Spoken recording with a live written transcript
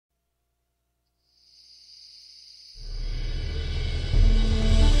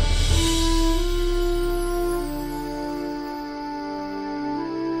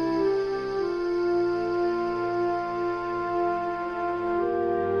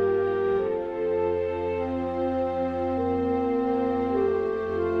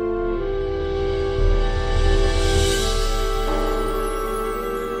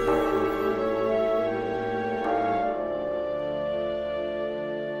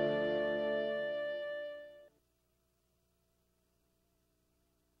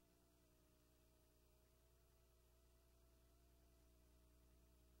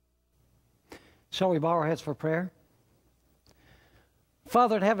Shall we bow our heads for prayer?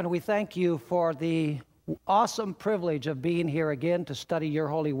 Father in heaven, we thank you for the awesome privilege of being here again to study your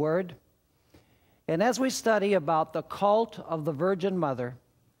holy word. And as we study about the cult of the Virgin Mother,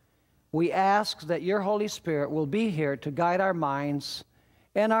 we ask that your Holy Spirit will be here to guide our minds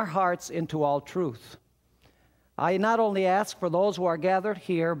and our hearts into all truth. I not only ask for those who are gathered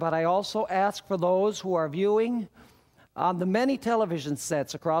here, but I also ask for those who are viewing on the many television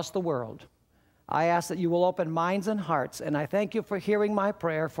sets across the world. I ask that you will open minds and hearts, and I thank you for hearing my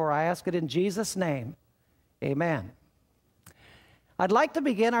prayer, for I ask it in Jesus' name. Amen. I'd like to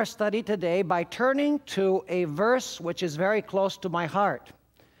begin our study today by turning to a verse which is very close to my heart.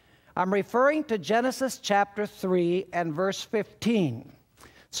 I'm referring to Genesis chapter 3 and verse 15.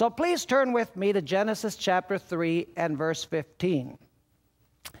 So please turn with me to Genesis chapter 3 and verse 15.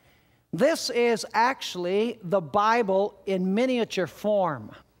 This is actually the Bible in miniature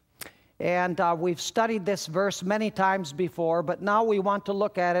form. And we've studied this verse many times before, but now we want to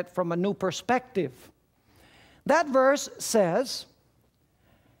look at it from a new perspective. That verse says,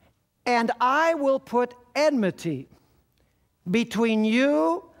 "And I will put enmity between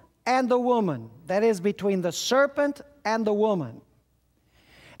you and the woman," that is, between the serpent and the woman,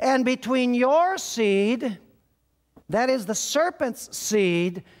 "and between your seed," that is, the serpent's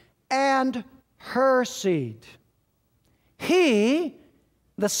seed, "and her seed. He,"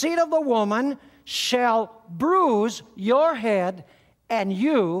 the seed of the woman, "shall bruise your head, and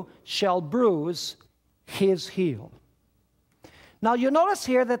you shall bruise his heel." Now you notice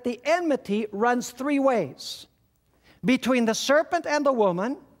here that the enmity runs three ways: between the serpent and the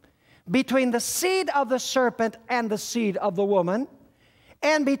woman, between the seed of the serpent and the seed of the woman,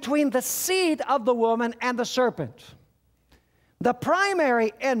 and between the seed of the woman and the serpent. The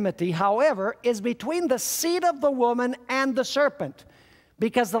primary enmity, however, is between the seed of the woman and the serpent,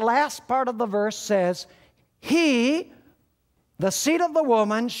 because the last part of the verse says, "He," the seed of the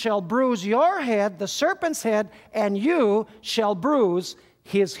woman, "shall bruise your head," the serpent's head, "and you shall bruise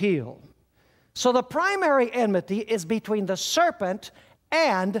his heel." So the primary enmity is between the serpent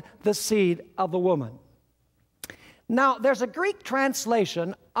and the seed of the woman. Now, there's a Greek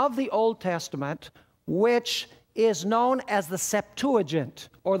translation of the Old Testament which is known as the Septuagint,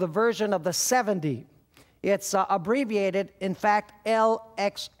 or the version of the 70. It's abbreviated, in fact,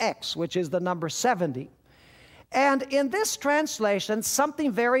 LXX, which is the number 70. And in this translation,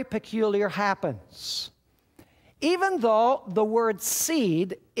 something very peculiar happens. Even though the word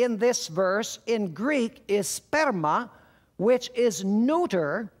seed in this verse in Greek is sperma, which is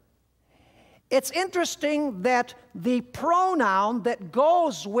neuter, it's interesting that the pronoun that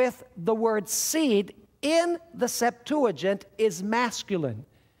goes with the word seed in the Septuagint is masculine.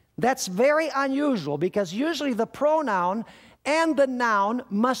 That's very unusual, because usually the pronoun and the noun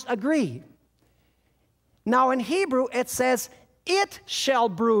must agree. Now in Hebrew it says, "It shall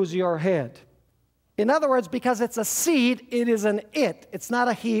bruise your head." In other words, because it's a seed, it is an it. It's not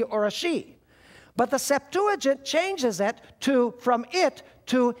a he or a she. But the Septuagint changes it from it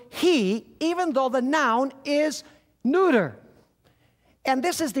to he, even though the noun is neuter. And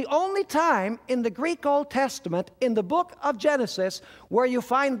this is the only time in the Greek Old Testament, in the book of Genesis, where you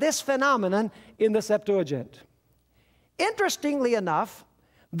find this phenomenon in the Septuagint. Interestingly enough,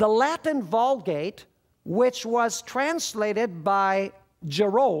 the Latin Vulgate, which was translated by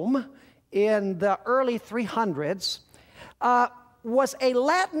Jerome in the early 300s, was a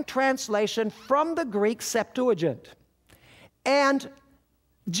Latin translation from the Greek Septuagint. And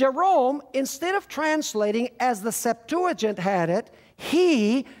Jerome, instead of translating as the Septuagint had it,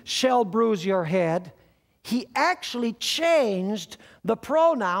 "He shall bruise your head," he actually changed the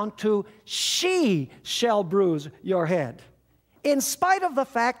pronoun to "she shall bruise your head," in spite of the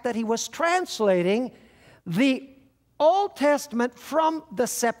fact that he was translating the Old Testament from the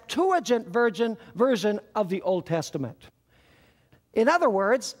Septuagint version of the Old Testament. In other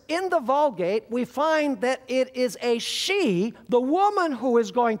words, in the Vulgate, we find that it is a she, the woman, who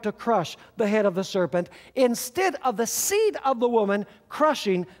is going to crush the head of the serpent, instead of the seed of the woman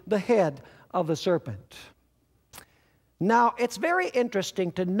crushing the head of the serpent. Now, it's very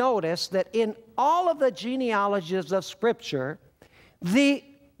interesting to notice that in all of the genealogies of Scripture, the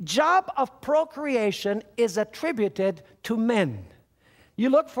job of procreation is attributed to men. You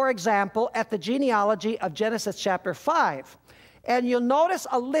look, for example, at the genealogy of Genesis chapter 5. And you'll notice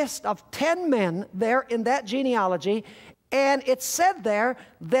a list of 10 men there in that genealogy, and it said there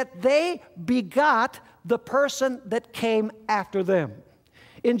that they begot the person that came after them.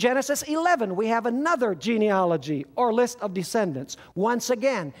 In Genesis 11, we have another genealogy or list of descendants. Once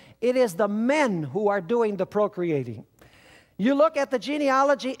again, it is the men who are doing the procreating. You look at the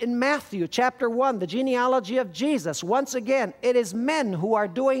genealogy in Matthew chapter 1, the genealogy of Jesus. Once again, it is men who are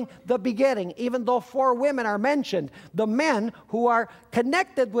doing the begetting. Even though 4 women are mentioned, the men who are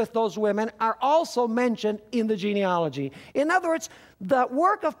connected with those women are also mentioned in the genealogy. In other words, the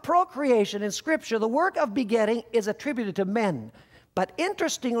work of procreation in Scripture, the work of begetting, is attributed to men. But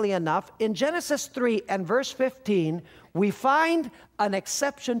interestingly enough, in Genesis 3 and verse 15, we find an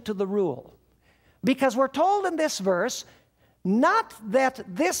exception to the rule. Because we're told in this verse, not that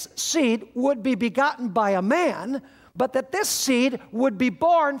this seed would be begotten by a man, but that this seed would be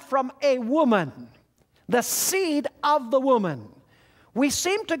born from a woman, the seed of the woman. We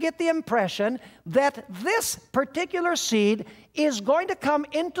seem to get the impression that this particular seed is going to come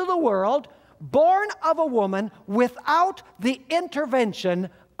into the world born of a woman without the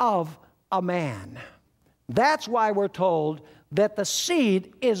intervention of a man. That's why we're told that the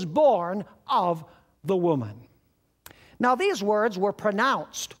seed is born of the woman. Now, these words were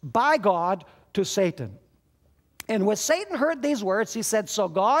pronounced by God to Satan. And when Satan heard these words, he said, so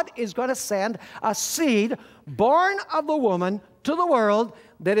God is going to send a seed born of the woman to the world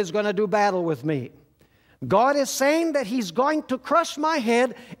that is going to do battle with me. God is saying that He's going to crush my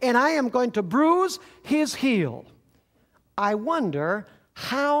head and I am going to bruise His heel. I wonder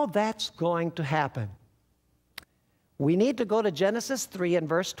how that's going to happen. We need to go to Genesis 3 and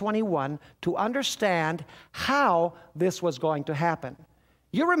verse 21 to understand how this was going to happen.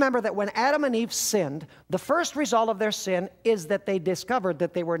 You remember that when Adam and Eve sinned, the first result of their sin is that they discovered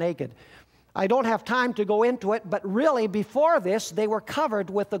that they were naked. I don't have time to go into it, but really before this, they were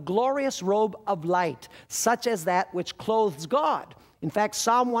covered with the glorious robe of light, such as that which clothes God. In fact,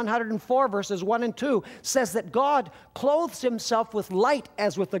 Psalm 104 verses 1 and 2 says that God clothes Himself with light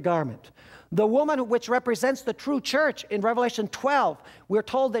as with a garment. The woman which represents the true church in Revelation 12, we're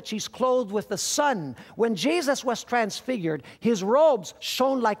told that she's clothed with the sun. When Jesus was transfigured, His robes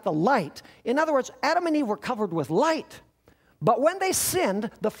shone like the light. In other words, Adam and Eve were covered with light. But when they sinned,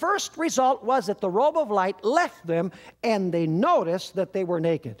 the first result was that the robe of light left them and they noticed that they were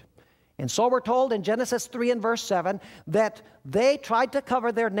naked. And so we're told in Genesis 3 and verse 7 that they tried to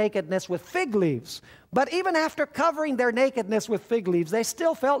cover their nakedness with fig leaves. But even after covering their nakedness with fig leaves, they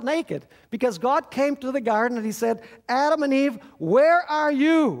still felt naked because God came to the garden and He said, Adam and Eve, where are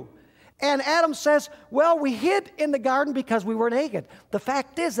you? And Adam says, well, we hid in the garden because we were naked. The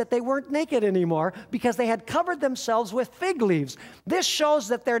fact is that they weren't naked anymore because they had covered themselves with fig leaves. This shows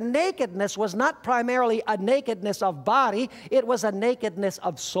that their nakedness was not primarily a nakedness of body, it was a nakedness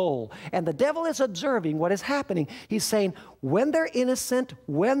of soul. And the devil is observing what is happening. He's saying, when they're innocent,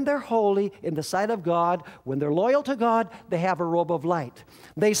 when they're holy in the sight of God, when they're loyal to God, they have a robe of light.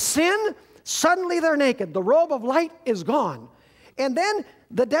 They sin, suddenly they're naked. The robe of light is gone. And then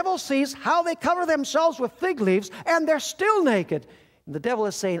the devil sees how they cover themselves with fig leaves, and they're still naked. And the devil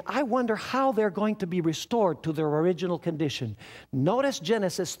is saying, I wonder how they're going to be restored to their original condition. Notice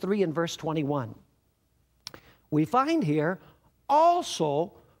Genesis 3 and verse 21. We find here,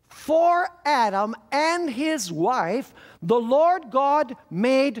 also for Adam and his wife, the Lord God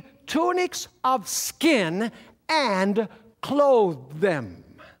made tunics of skin and clothed them.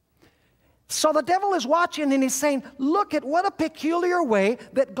 So the devil is watching and he's saying, look at what a peculiar way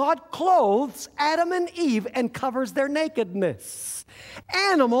that God clothes Adam and Eve and covers their nakedness.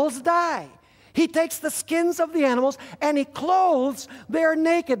 Animals die. He takes the skins of the animals and He clothes their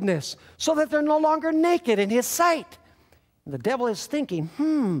nakedness so that they're no longer naked in His sight. And the devil is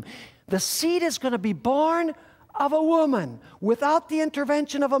thinking, the seed is going to be born of a woman without the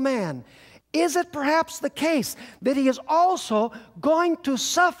intervention of a man. Is it perhaps the case that He is also going to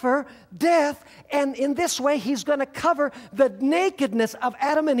suffer death, and in this way He's going to cover the nakedness of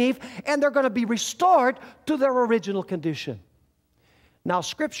Adam and Eve, and they're going to be restored to their original condition? Now,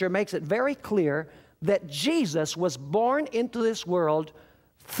 Scripture makes it very clear that Jesus was born into this world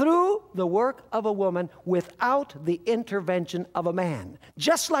through the work of a woman without the intervention of a man.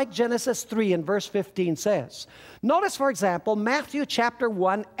 Just like Genesis 3 and verse 15 says. Notice, for example, Matthew chapter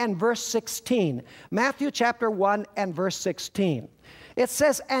 1 and verse 16. Matthew chapter 1 and verse 16. It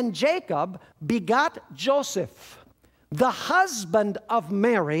says, and Jacob begot Joseph, the husband of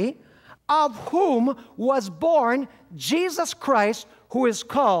Mary, of whom was born Jesus Christ, who is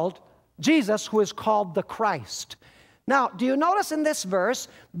called the Christ. Now, do you notice in this verse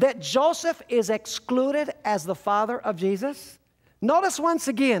that Joseph is excluded as the father of Jesus? Notice once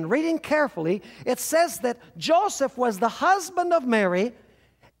again, reading carefully, it says that Joseph was the husband of Mary,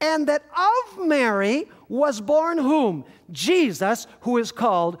 and that of Mary was born whom? Jesus, who is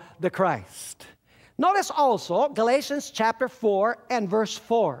called the Christ. Notice also Galatians chapter 4 and verse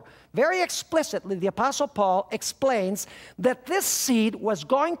 4. Very explicitly, the Apostle Paul explains that this seed was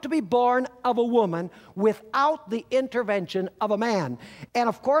going to be born of a woman without the intervention of a man. And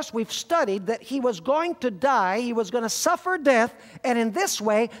of course, we've studied that he was going to die, he was going to suffer death, and in this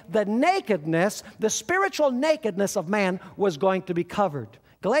way, the nakedness, the spiritual nakedness of man was going to be covered.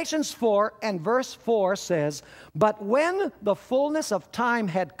 Galatians 4 and verse 4 says, "But when the fullness of time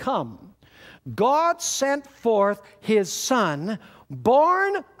had come, God sent forth His Son,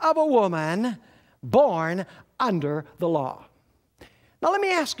 born of a woman, born under the law." Now let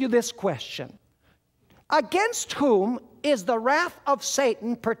me ask you this question. Against whom is the wrath of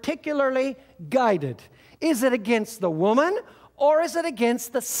Satan particularly guided? Is it against the woman, or is it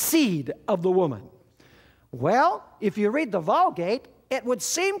against the seed of the woman? Well, if you read the Vulgate, it would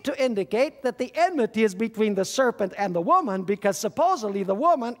seem to indicate that the enmity is between the serpent and the woman, because supposedly the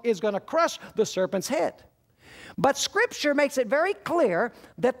woman is going to crush the serpent's head. But Scripture makes it very clear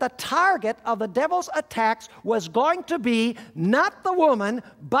that the target of the devil's attacks was going to be not the woman,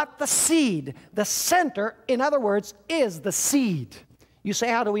 but the seed. The center, in other words, is the seed. You say,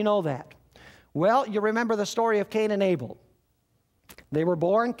 how do we know that? Well, you remember the story of Cain and Abel. They were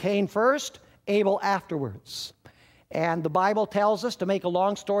born, Cain first, Abel afterwards. And the Bible tells us, to make a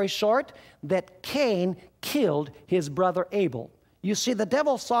long story short, that Cain killed his brother Abel. You see, the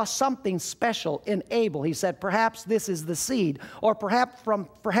devil saw something special in Abel. He said, perhaps this is the seed, or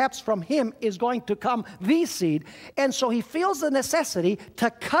perhaps from him is going to come the seed. And so he feels the necessity to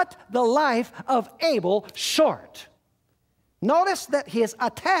cut the life of Abel short. Notice that his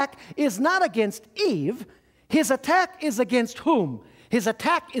attack is not against Eve. His attack is against whom? His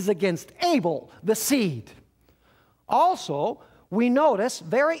attack is against Abel, the seed. Also, we notice,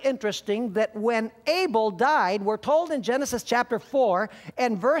 very interesting, that when Abel died, we're told in Genesis chapter 4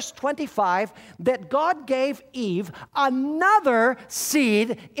 and verse 25 that God gave Eve another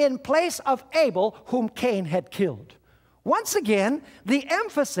seed in place of Abel, whom Cain had killed. Once again, the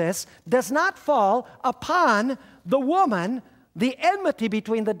emphasis does not fall upon the woman, the enmity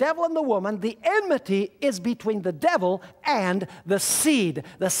between the devil and the woman. The enmity is between the devil and the seed.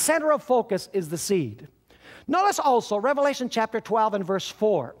 The center of focus is the seed. Notice also Revelation chapter 12 and verse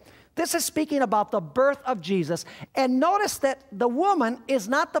 4. This is speaking about the birth of Jesus. And notice that the woman is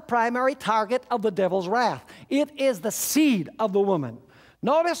not the primary target of the devil's wrath. It is the seed of the woman.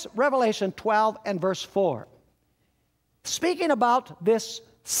 Notice Revelation 12 and verse 4. Speaking about this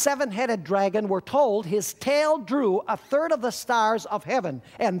seven-headed dragon, we're told his tail drew a third of the stars of heaven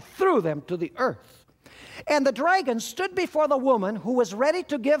and threw them to the earth. And the dragon stood before the woman who was ready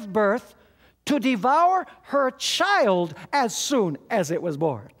to give birth, to devour her child as soon as it was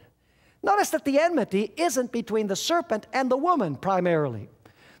born. Notice that the enmity isn't between the serpent and the woman primarily.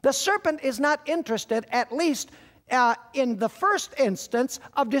 The serpent is not interested, at least in the first instance,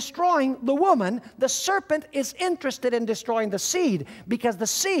 of destroying the woman. The serpent is interested in destroying the seed, because the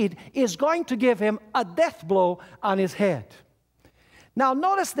seed is going to give him a death blow on his head. Now,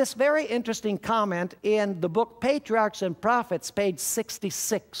 notice this very interesting comment in the book Patriarchs and Prophets, page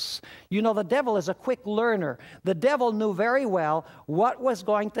 66. You know, the devil is a quick learner. The devil knew very well what was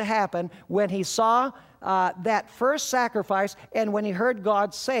going to happen when he saw that first sacrifice and when he heard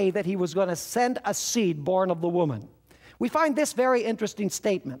God say that He was going to send a seed born of the woman. We find this very interesting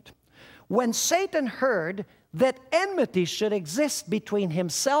statement. When Satan heard that enmity should exist between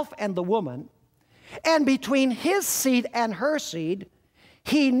himself and the woman, and between his seed and her seed,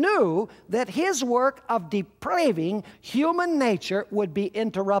 he knew that his work of depraving human nature would be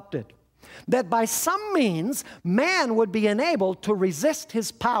interrupted, that by some means man would be enabled to resist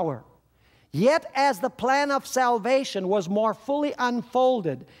his power. Yet as the plan of salvation was more fully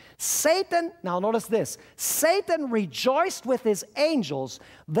unfolded, Satan, now notice this, Satan rejoiced with his angels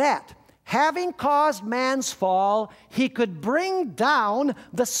that, having caused man's fall, he could bring down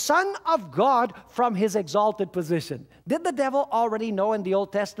the Son of God from his exalted position. Did the devil already know in the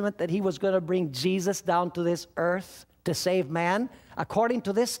Old Testament that he was going to bring Jesus down to this earth to save man? According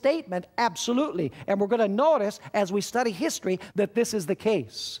to this statement, absolutely. And we're going to notice as we study history that this is the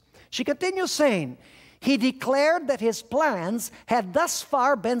case. She continues saying, he declared that his plans had thus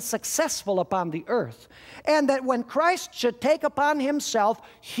far been successful upon the earth, and that when Christ should take upon himself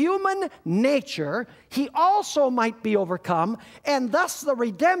human nature, he also might be overcome, and thus the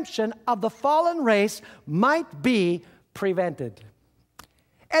redemption of the fallen race might be prevented.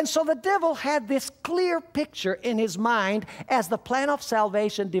 And so the devil had this clear picture in his mind as the plan of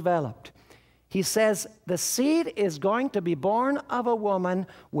salvation developed. He says the seed is going to be born of a woman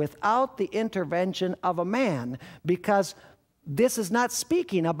without the intervention of a man, because this is not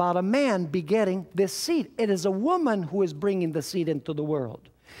speaking about a man begetting this seed. It is a woman who is bringing the seed into the world.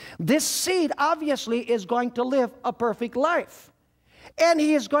 This seed obviously is going to live a perfect life. And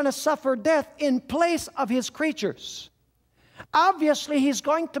he is going to suffer death in place of his creatures. Obviously, he's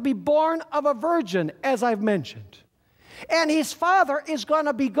going to be born of a virgin, as I've mentioned. And his father is going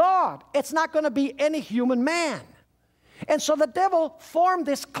to be God. It's not going to be any human man. And so the devil formed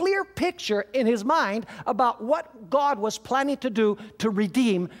this clear picture in his mind about what God was planning to do to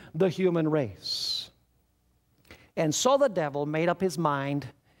redeem the human race. And so the devil made up his mind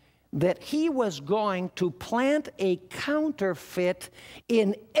that he was going to plant a counterfeit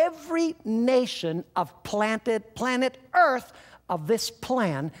in every nation of planet Earth of this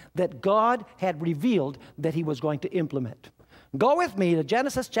plan that God had revealed that he was going to implement. Go with me to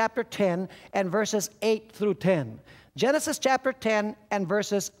Genesis chapter 10 and verses 8 through 10. Genesis chapter 10 and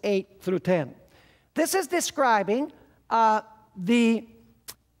verses 8 through 10. This is describing the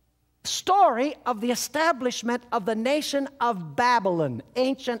story of the establishment of the nation of Babylon,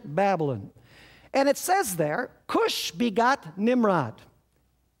 ancient Babylon. And it says there, Cush begot Nimrod.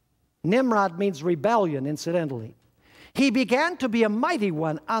 Nimrod means rebellion, incidentally. He began to be a mighty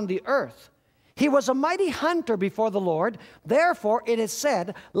one on the earth. He was a mighty hunter before the Lord. Therefore, it is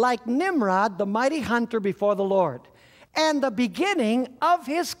said, like Nimrod, the mighty hunter before the Lord. And the beginning of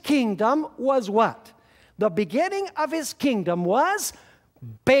his kingdom was what? The beginning of his kingdom was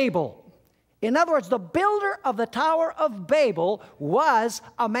Babel. In other words, the builder of the Tower of Babel was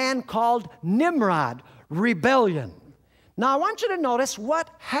a man called Nimrod, rebellion. Now, I want you to notice what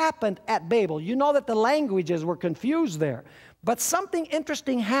happened at Babel. You know that the languages were confused there. But something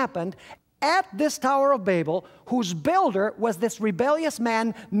interesting happened at this Tower of Babel, whose builder was this rebellious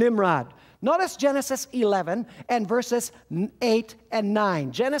man, Nimrod. Notice Genesis 11 and verses 8 and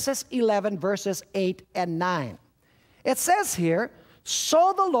 9. Genesis 11, verses 8 and 9. It says here,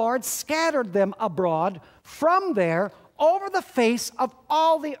 so the Lord scattered them abroad from there over the face of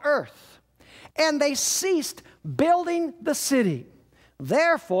all the earth, and they ceased building the city.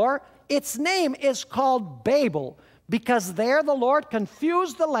 Therefore, its name is called Babel, because there the Lord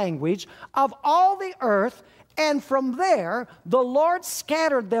confused the language of all the earth, and from there the Lord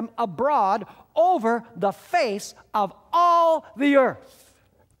scattered them abroad over the face of all the earth.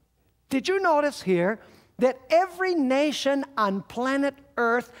 Did you notice here that every nation on planet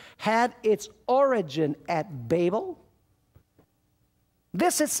Earth had its origin at Babel?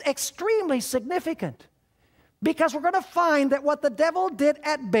 This is extremely significant, because we're going to find that what the devil did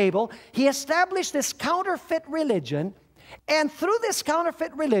at Babel, he established this counterfeit religion, and through this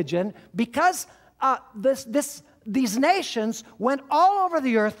counterfeit religion, because these nations went all over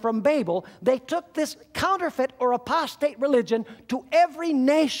the earth from Babel, they took this counterfeit or apostate religion to every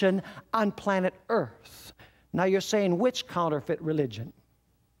nation on planet Earth. Now you're saying, which counterfeit religion?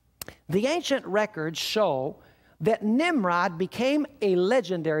 The ancient records show that Nimrod became a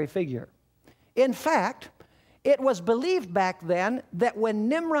legendary figure. In fact, it was believed back then that when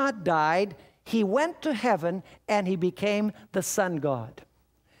Nimrod died, he went to heaven and he became the sun god.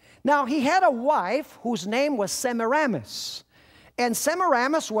 Now, he had a wife whose name was Semiramis. And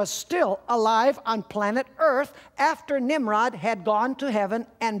Semiramis was still alive on planet Earth after Nimrod had gone to heaven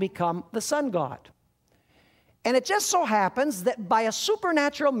and become the sun god. And it just so happens that by a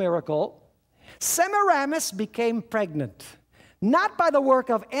supernatural miracle, Semiramis became pregnant. Not by the work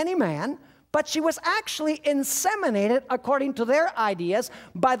of any man, but she was actually inseminated, according to their ideas,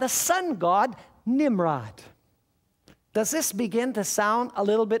 by the sun god Nimrod. Does this begin to sound a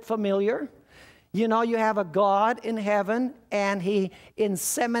little bit familiar? You know, you have a God in heaven, and he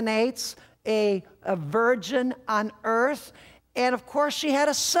inseminates a virgin on earth. And of course, she had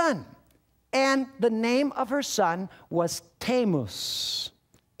a son. And the name of her son was Tammuz.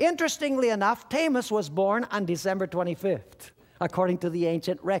 Interestingly enough, Tammuz was born on December 25th, according to the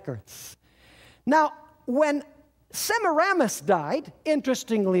ancient records. Now, when Semiramis died,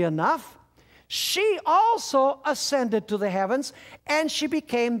 interestingly enough, she also ascended to the heavens, and she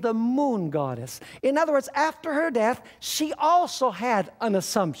became the moon goddess. In other words, after her death, she also had an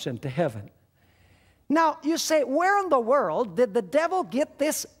assumption to heaven. Now, you say, where in the world did the devil get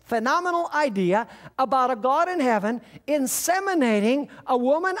this phenomenal idea about a God in heaven inseminating a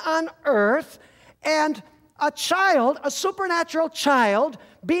woman on earth and a child, a supernatural child,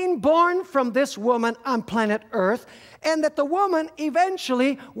 being born from this woman on planet Earth, and that the woman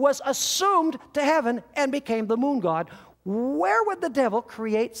eventually was assumed to heaven and became the moon god? Where would the devil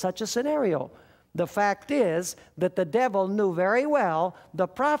create such a scenario? The fact is that the devil knew very well the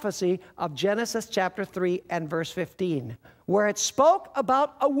prophecy of Genesis chapter 3 and verse 15, where it spoke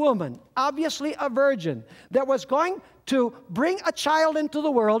about a woman, obviously a virgin, that was going to bring a child into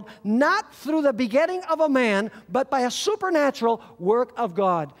the world, not through the begetting of a man, but by a supernatural work of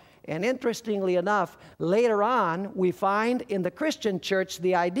God. And interestingly enough, later on, we find in the Christian church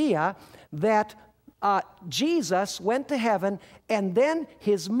the idea that Jesus went to heaven, and then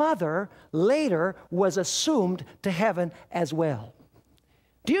his mother later was assumed to heaven as well.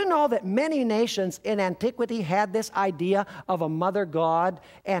 Do you know that many nations in antiquity had this idea of a mother god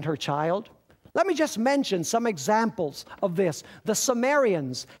and her child? Let me just mention some examples of this. The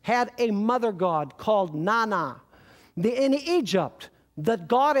Sumerians had a mother god called Nana. In Egypt, the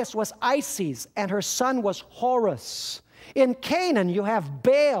goddess was Isis, and her son was Horus. In Canaan, you have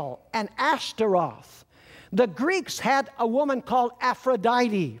Baal and Ashtaroth. The Greeks had a woman called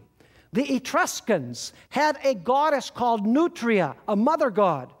Aphrodite. The Etruscans had a goddess called Nutria, a mother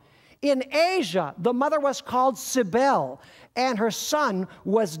god. In Asia, the mother was called Cybele, and her son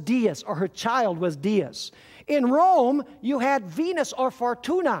was Dies, or her child was Dies. In Rome, you had Venus or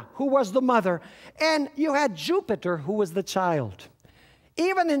Fortuna, who was the mother, and you had Jupiter, who was the child.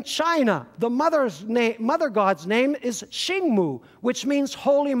 Even in China, the mother god's name is Xingmu, which means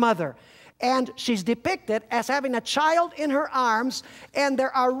Holy Mother. And she's depicted as having a child in her arms, and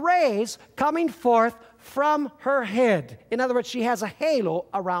there are rays coming forth from her head. In other words, she has a halo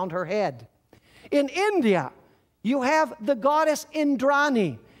around her head. In India, you have the goddess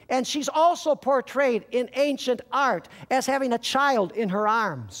Indrani, and she's also portrayed in ancient art as having a child in her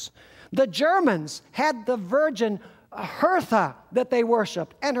arms. The Germans had the virgin Hertha that they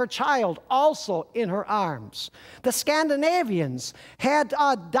worshipped, and her child also in her arms. The Scandinavians had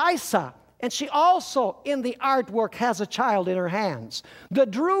Disa, and she also in the artwork has a child in her hands. The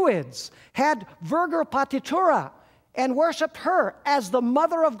Druids had Virga Patitura and worshipped her as the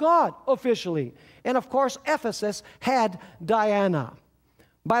mother of God officially. And of course, Ephesus had Diana.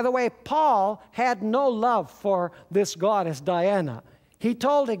 By the way, Paul had no love for this goddess Diana. He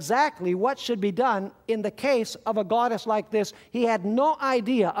told exactly what should be done in the case of a goddess like this. He had no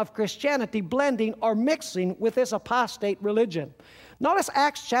idea of Christianity blending or mixing with this apostate religion. Notice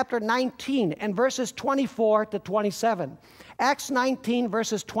Acts chapter 19 and verses 24 to 27. Acts 19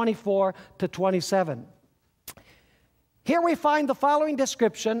 verses 24 to 27. Here we find the following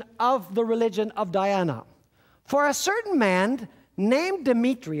description of the religion of Diana. For a certain man named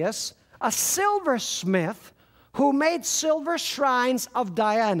Demetrius, a silversmith, who made silver shrines of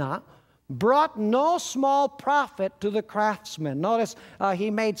Diana, brought no small profit to the craftsmen. Notice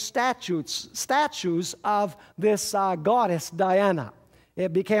he made statues of this goddess Diana.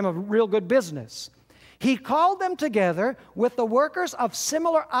 It became a real good business. He called them together with the workers of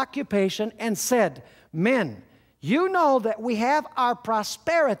similar occupation and said, "Men, you know that we have our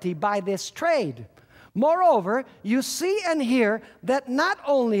prosperity by this trade. Moreover, you see and hear that not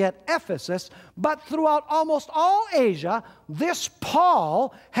only at Ephesus, but throughout almost all Asia, this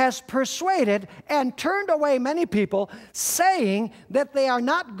Paul has persuaded and turned away many people, saying that they are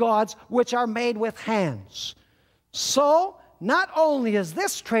not gods which are made with hands. So, not only is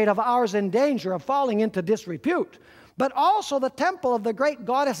this trade of ours in danger of falling into disrepute, but also the temple of the great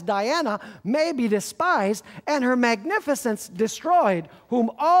goddess Diana may be despised, and her magnificence destroyed,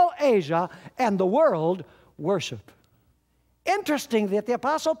 whom all Asia and the world worship." Interesting that the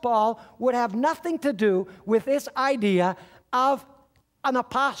Apostle Paul would have nothing to do with this idea of an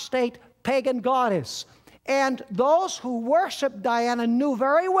apostate pagan goddess. And those who worship Diana knew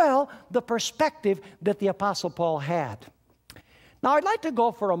very well the perspective that the Apostle Paul had. Now, I'd like to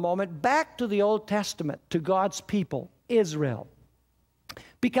go for a moment back to the Old Testament, to God's people, Israel,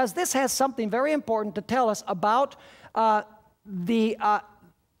 because this has something very important to tell us about how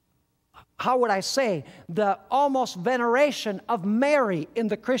would I say, the almost veneration of Mary in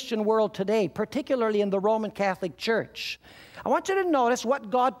the Christian world today, particularly in the Roman Catholic Church. I want you to notice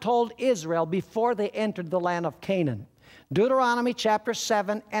what God told Israel before they entered the land of Canaan. Deuteronomy chapter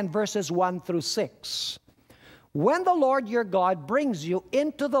 7 and verses 1 through 6. When the Lord your God brings you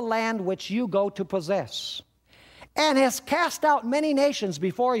into the land which you go to possess, and has cast out many nations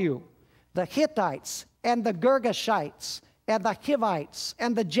before you, the Hittites and the Girgashites and the Hivites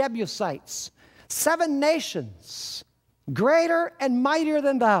and the Jebusites, 7 nations, greater and mightier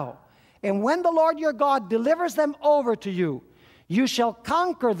than thou. And when the Lord your God delivers them over to you, you shall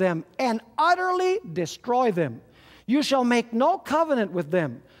conquer them and utterly destroy them. You shall make no covenant with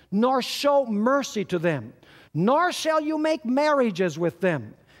them, nor show mercy to them, nor shall you make marriages with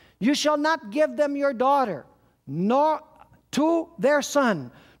them. You shall not give them your daughter, nor to their son,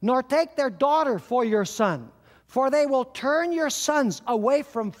 nor take their daughter for your son. For they will turn your sons away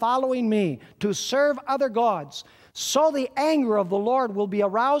from following me to serve other gods. So the anger of the Lord will be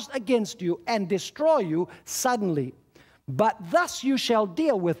aroused against you and destroy you suddenly. But thus you shall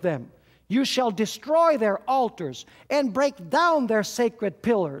deal with them. You shall destroy their altars and break down their sacred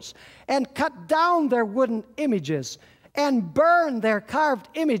pillars and cut down their wooden images and burn their carved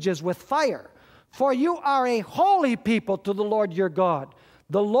images with fire. For you are a holy people to the Lord your God.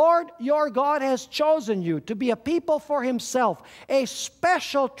 The Lord your God has chosen you to be a people for himself, a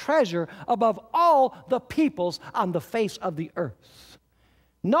special treasure above all the peoples on the face of the earth.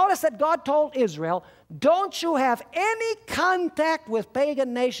 Notice that God told Israel, don't you have any contact with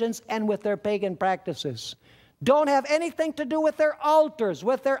pagan nations and with their pagan practices. Don't have anything to do with their altars,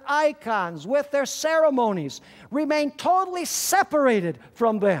 with their icons, with their ceremonies. Remain totally separated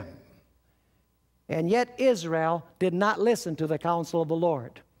from them. And yet Israel did not listen to the counsel of the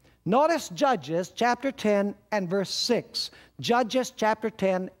Lord. Notice Judges chapter 10 and verse 6. Judges chapter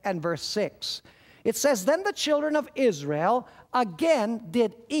 10 and verse 6. It says, then the children of Israel again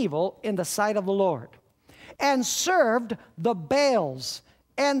did evil in the sight of the Lord, and served the Baals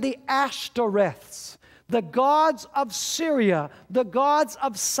and the Ashtoreths, the gods of Syria, the gods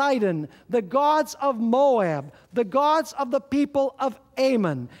of Sidon, the gods of Moab, the gods of the people of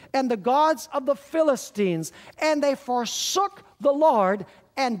Ammon, and the gods of the Philistines, and they forsook the Lord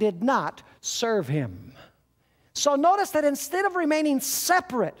and did not serve him. So notice that instead of remaining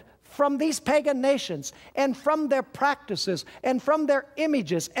separate from these pagan nations and from their practices and from their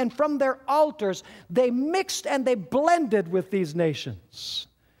images and from their altars, they mixed and they blended with these nations.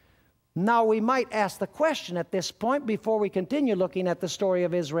 Now we might ask the question at this point, before we continue looking at the story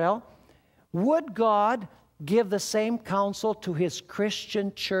of Israel, would God give the same counsel to his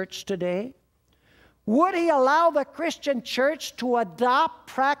Christian church today? Would he allow the Christian church to adopt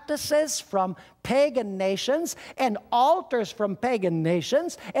practices from pagan nations and altars from pagan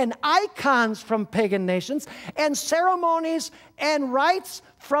nations and icons from pagan nations and ceremonies and rites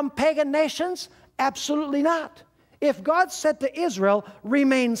from pagan nations? Absolutely not. If God said to Israel,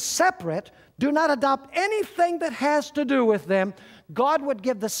 remain separate, do not adopt anything that has to do with them, God would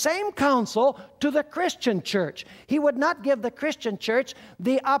give the same counsel to the Christian church. He would not give the Christian church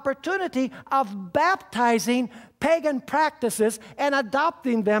the opportunity of baptizing pagan practices and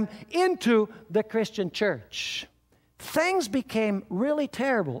adopting them into the Christian church. Things became really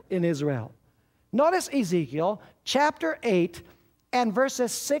terrible in Israel. Notice Ezekiel chapter 8 and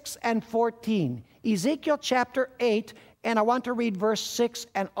verses 6 and 14. Ezekiel chapter 8, and I want to read verse 6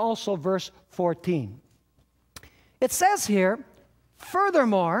 and also verse 14. It says here,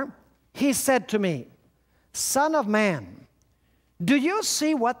 furthermore, he said to me, Son of man, do you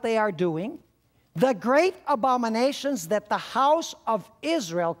see what they are doing? The great abominations that the house of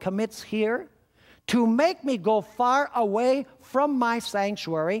Israel commits here, to make me go far away from my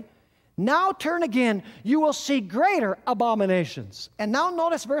sanctuary. Now turn again, you will see greater abominations. And now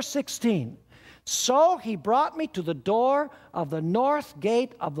notice verse 16. So he brought me to the door of the north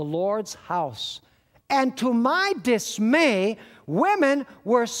gate of the Lord's house. And to my dismay, women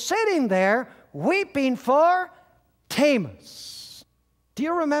were sitting there weeping for Tammuz. Do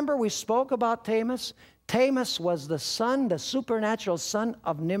you remember we spoke about Tammuz? Tammuz was the son, the supernatural son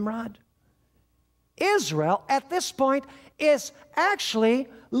of Nimrod. Israel, at this point, is actually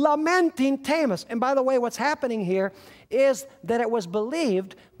lamenting Tammuz. And by the way, what's happening here is that it was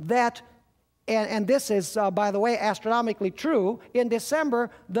believed that, and this is, by the way, astronomically true, in December,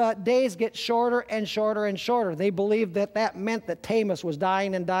 the days get shorter and shorter and shorter. They believed that that meant that Tammuz was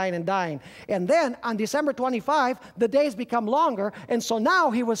dying and dying and dying. And then on December 25, the days become longer, and so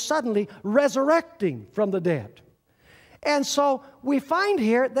now he was suddenly resurrecting from the dead. And so we find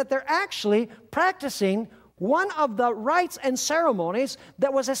here that they're actually practicing one of the rites and ceremonies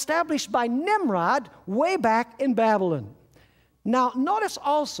that was established by Nimrod way back in Babylon. Now, notice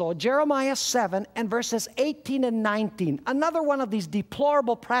also Jeremiah 7 and verses 18 and 19, another one of these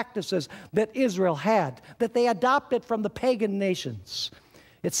deplorable practices that Israel had, that they adopted from the pagan nations.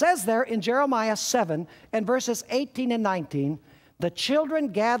 It says there in Jeremiah 7 and verses 18 and 19, the children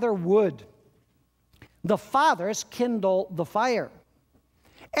gather wood, the fathers kindle the fire,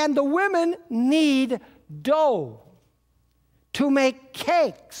 and the women knead dough to make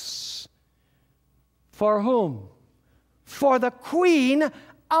cakes. For whom? For the queen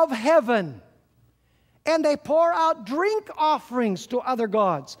of heaven. And they pour out drink offerings to other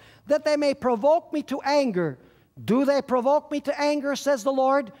gods, that they may provoke me to anger. Do they provoke me to anger, says the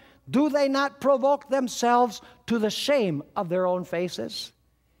Lord? Do they not provoke themselves to the shame of their own faces?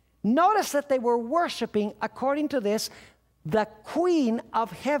 Notice that they were worshiping, according to this, the Queen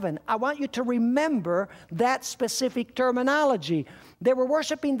of Heaven. I want you to remember that specific terminology. They were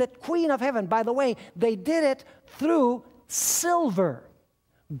worshiping the Queen of Heaven. By the way, they did it through silver.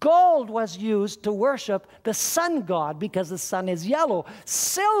 Gold was used to worship the sun god because the sun is yellow.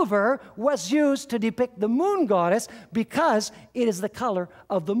 Silver was used to depict the moon goddess because it is the color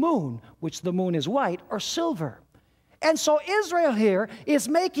of the moon, which the moon is white or silver. And so Israel here is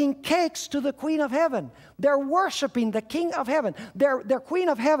making cakes to the Queen of Heaven. They're worshiping the King of Heaven, their Queen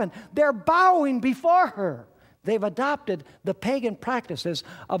of Heaven. They're bowing before her. They've adopted the pagan practices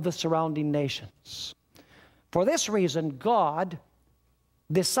of the surrounding nations. For this reason, God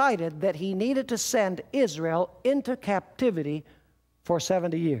decided that he needed to send Israel into captivity for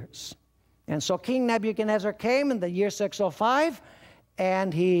 70 years. And so King Nebuchadnezzar came in the year 605,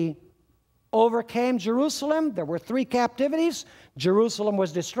 and he overcame Jerusalem. There were 3 captivities. Jerusalem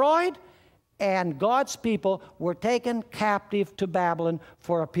was destroyed, and God's people were taken captive to Babylon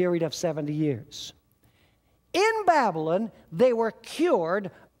for a period of 70 years. In Babylon, they were cured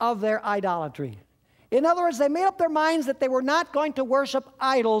of their idolatry. In other words, they made up their minds that they were not going to worship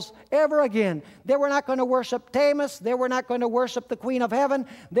idols ever again. They were not going to worship Tammuz. They were not going to worship the Queen of Heaven.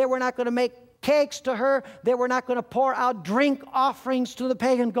 They were not going to make cakes to her. They were not going to pour out drink offerings to the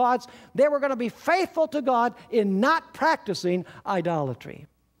pagan gods. They were going to be faithful to God in not practicing idolatry.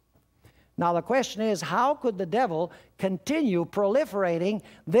 Now the question is, how could the devil continue proliferating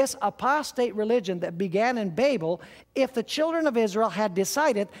this apostate religion that began in Babel if the children of Israel had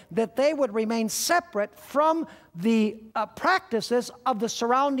decided that they would remain separate from the practices of the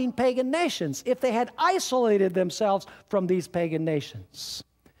surrounding pagan nations, if they had isolated themselves from these pagan nations?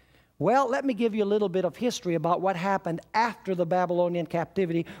 Well, let me give you a little bit of history about what happened after the Babylonian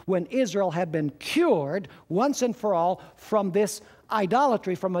captivity when Israel had been cured once and for all from this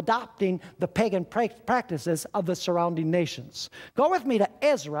idolatry, from adopting the pagan practices of the surrounding nations. Go with me to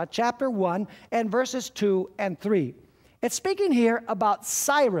Ezra chapter 1 and verses 2 and 3. It's speaking here about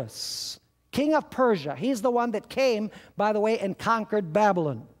Cyrus, king of Persia. He's the one that came, by the way, and conquered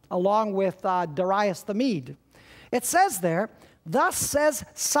Babylon, along with Darius the Mede. It says there, "Thus says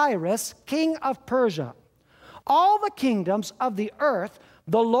Cyrus, king of Persia, all the kingdoms of the earth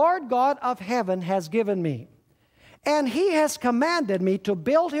the Lord God of heaven has given me. And he has commanded me to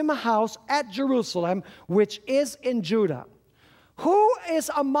build him a house at Jerusalem, which is in Judah. Who is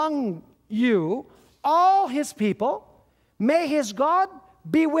among you, all his people? May his God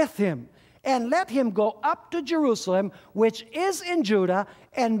be with him, and let him go up to Jerusalem, which is in Judah,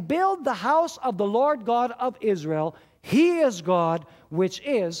 and build the house of the Lord God of Israel. He is God, which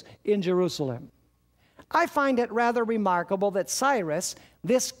is in Jerusalem." I find it rather remarkable that Cyrus,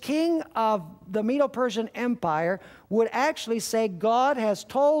 this king of the Medo-Persian Empire, would actually say, God has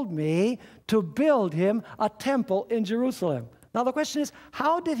told me to build him a temple in Jerusalem. Now the question is,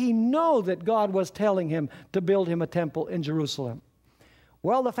 how did he know that God was telling him to build him a temple in Jerusalem?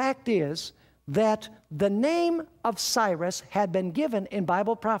 Well, the fact is that the name of Cyrus had been given in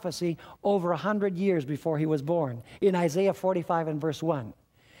Bible prophecy over 100 years before he was born, in Isaiah 45 and verse 1.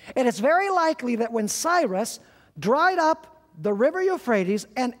 And it's very likely that when Cyrus dried up the river Euphrates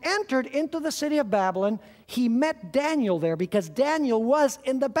and entered into the city of Babylon, he met Daniel there because Daniel was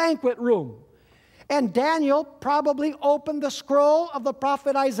in the banquet room. And Daniel probably opened the scroll of the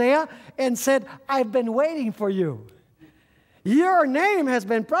prophet Isaiah and said, "I've been waiting for you. Your name has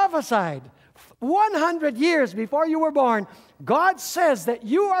been prophesied. 100 years before you were born, God says that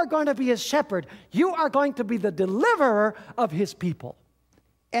you are going to be his shepherd. You are going to be the deliverer of his people."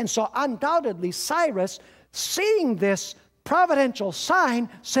 And so undoubtedly Cyrus, seeing this providential sign,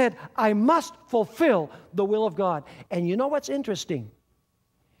 said, "I must fulfill the will of God." And you know what's interesting?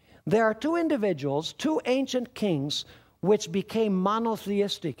 There are 2 individuals, 2 ancient kings, which became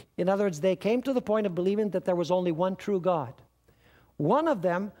monotheistic. In other words, they came to the point of believing that there was only one true God. One of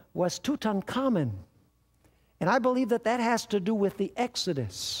them was Tutankhamun. And I believe that that has to do with the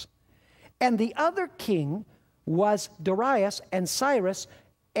Exodus. And the other king was Darius and Cyrus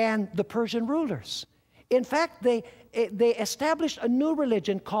and the Persian rulers. In fact, they established a new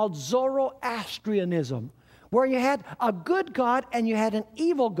religion called Zoroastrianism, where you had a good God and you had an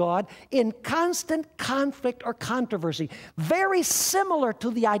evil God in constant conflict or controversy. Very similar to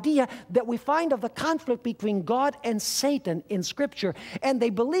the idea that we find of the conflict between God and Satan in Scripture. And they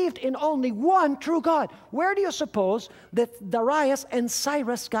believed in only one true God. Where do you suppose that Darius and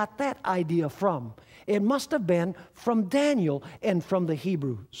Cyrus got that idea from? It must have been from Daniel and from the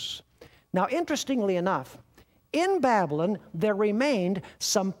Hebrews. Now, interestingly enough, in Babylon, there remained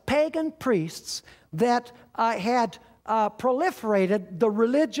some pagan priests that had proliferated the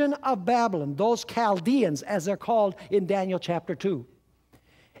religion of Babylon, those Chaldeans, as they're called in Daniel chapter 2.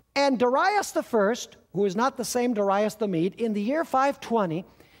 And Darius I, who is not the same Darius the Mede, in the year 520,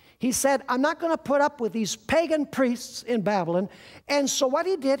 he said, I'm not going to put up with these pagan priests in Babylon. And so what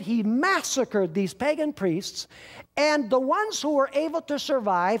he did, he massacred these pagan priests, and the ones who were able to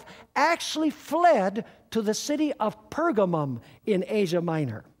survive actually fled to the city of Pergamum in Asia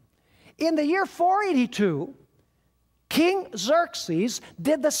Minor. In the year 482, King Xerxes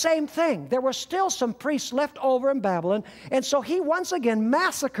did the same thing. There were still some priests left over in Babylon, and so he once again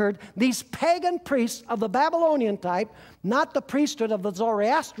massacred these pagan priests of the Babylonian type, not the priesthood of the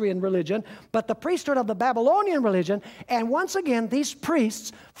Zoroastrian religion, but the priesthood of the Babylonian religion, and once again these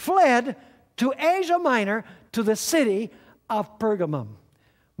priests fled to Asia Minor, to the city of Pergamum.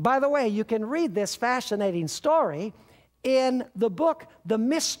 By the way, you can read this fascinating story in the book, The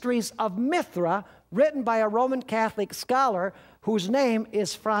Mysteries of Mithra, written by a Roman Catholic scholar whose name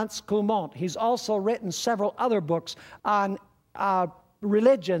is Franz Cumont. He's also written several other books on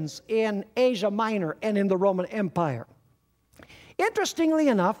religions in Asia Minor and in the Roman Empire. Interestingly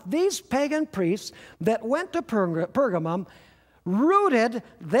enough, these pagan priests that went to Pergamum rooted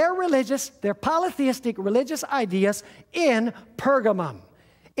their polytheistic religious ideas in Pergamum.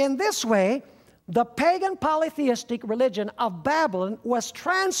 In this way, the pagan polytheistic religion of Babylon was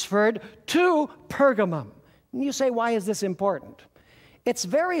transferred to Pergamum. And you say, why is this important? It's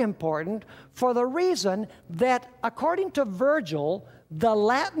very important for the reason that, according to Virgil, the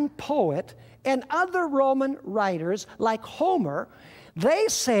Latin poet, and other Roman writers like Homer, they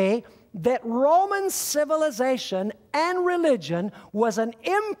say that Roman civilization and religion was an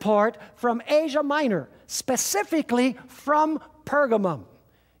import from Asia Minor, specifically from Pergamum.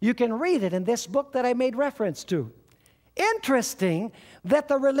 You can read it in this book that I made reference to. Interesting that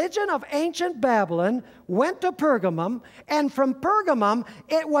the religion of ancient Babylon went to Pergamum, and from Pergamum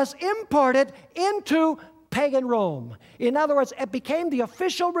it was imported into pagan Rome. In other words, it became the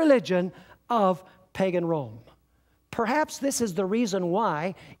official religion of pagan Rome. Perhaps this is the reason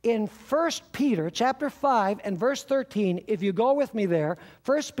why in 1 Peter chapter 5 and verse 13, if you go with me there,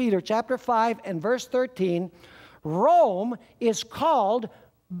 1 Peter chapter 5 and verse 13, Rome is called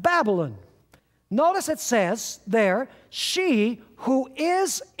Babylon. Notice it says there, she who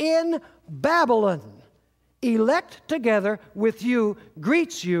is in Babylon, elect together with you,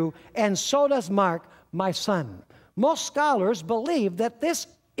 greets you, and so does Mark, my son. Most scholars believe that this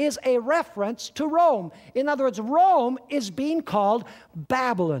is a reference to Rome. In other words, Rome is being called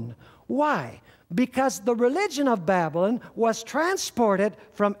Babylon. Why? Because the religion of Babylon was transported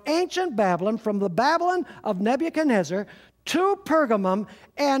from ancient Babylon, from the Babylon of Nebuchadnezzar, to Pergamum,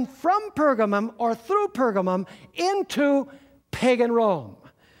 and from Pergamum, or through Pergamum, into pagan Rome.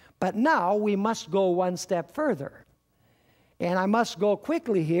 But now we must go one step further. And I must go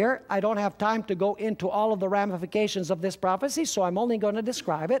quickly here. I don't have time to go into all of the ramifications of this prophecy, so I'm only going to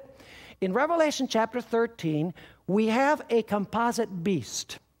describe it. In Revelation chapter 13, we have a composite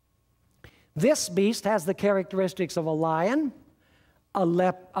beast. This beast has the characteristics of a lion,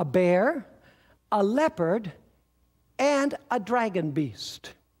 a bear, a leopard, and a dragon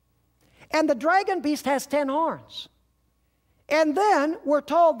beast. And the dragon beast has 10 horns. And then we're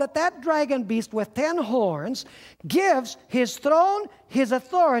told that that dragon beast with 10 horns gives his throne, his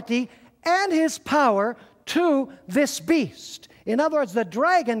authority, and his power to this beast. In other words, the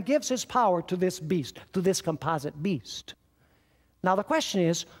dragon gives his power to this beast, to this composite beast. Now the question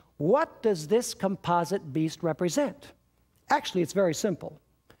is, what does this composite beast represent? Actually, it's very simple.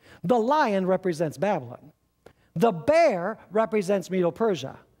 The lion represents Babylon. The bear represents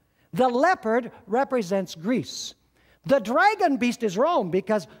Medo-Persia. The leopard represents Greece. The dragon beast is Rome,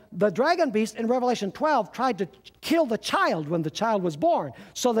 because the dragon beast in Revelation 12 tried to kill the child when the child was born.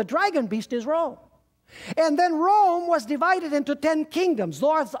 So the dragon beast is Rome. And then Rome was divided into 10 kingdoms.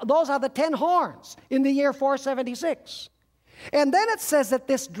 Those are the 10 horns in the year 476. And then it says that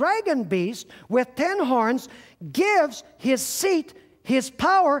this dragon beast with 10 horns gives his seat, his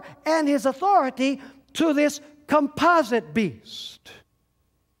power, and his authority to this composite beast.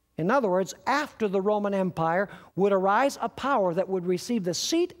 In other words, after the Roman Empire would arise a power that would receive the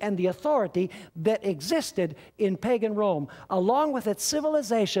seat and the authority that existed in pagan Rome, along with its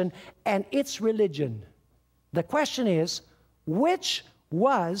civilization and its religion. The question is, which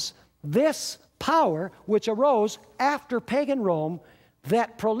was this power which arose after pagan Rome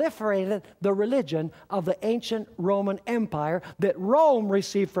that proliferated the religion of the ancient Roman Empire that Rome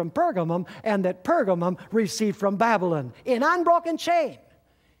received from Pergamum and that Pergamum received from Babylon in unbroken chain?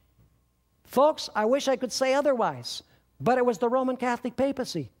 Folks, I wish I could say otherwise, but it was the Roman Catholic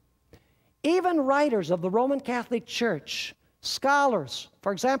papacy. Even writers of the Roman Catholic Church, scholars,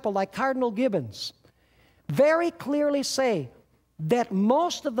 for example, like Cardinal Gibbons, very clearly say that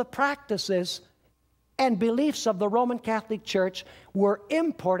most of the practices and beliefs of the Roman Catholic Church were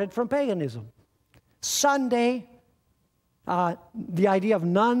imported from paganism. Sunday, the idea of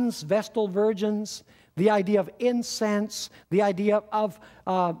nuns, Vestal virgins, the idea of incense, the idea of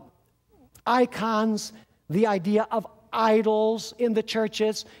icons, the idea of idols in the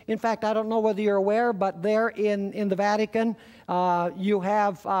churches. In fact, I don't know whether you're aware, but there in the Vatican, you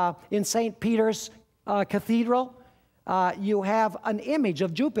have in St. Peter's Cathedral, you have an image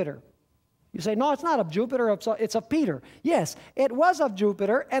of Jupiter. You say, no, it's not of Jupiter, it's of Peter. Yes, it was of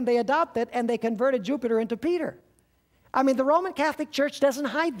Jupiter, and they adopted and they converted Jupiter into Peter. I mean, the Roman Catholic Church doesn't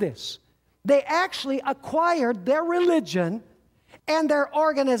hide this. They actually acquired their religion and their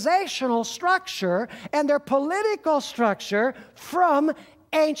organizational structure and their political structure from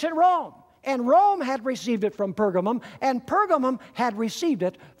ancient Rome. And Rome had received it from Pergamum, and Pergamum had received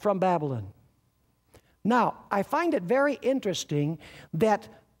it from Babylon. Now, I find it very interesting that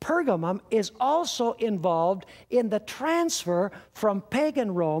Pergamum is also involved in the transfer from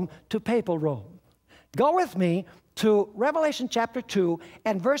pagan Rome to papal Rome. Go with me to Revelation chapter 2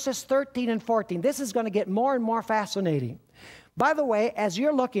 and verses 13 and 14. This is going to get more and more fascinating. By the way, as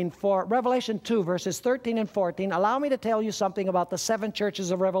you're looking for Revelation 2 verses 13 and 14, allow me to tell you something about the 7 churches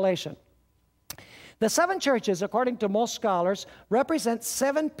of Revelation. The 7 churches, according to most scholars, represent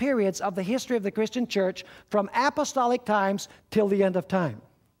 7 periods of the history of the Christian church from apostolic times till the end of time.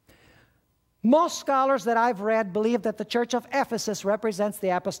 Most scholars that I've read believe that the church of Ephesus represents the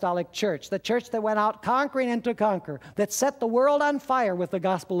apostolic church, the church that went out conquering and to conquer, that set the world on fire with the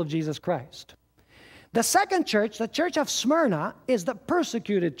gospel of Jesus Christ. The second church, the church of Smyrna, is the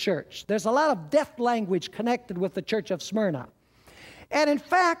persecuted church. There's a lot of death language connected with the church of Smyrna. And in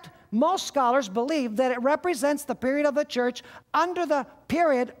fact, most scholars believe that it represents the period of the church under the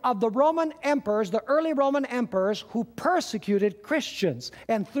period of the Roman emperors, the early Roman emperors, who persecuted Christians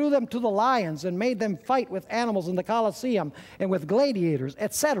and threw them to the lions and made them fight with animals in the Colosseum and with gladiators,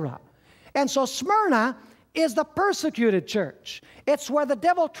 etc. And so Smyrna is the persecuted church. It's where the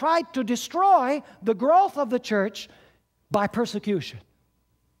devil tried to destroy the growth of the church by persecution.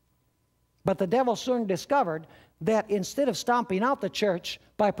 But the devil soon discovered that instead of stomping out the church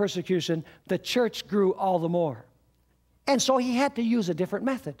by persecution, the church grew all the more. And so he had to use a different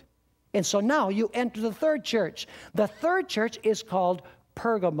method. And so now you enter the third church. The third church is called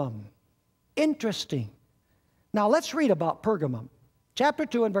Pergamum. Interesting. Now let's read about Pergamum. Chapter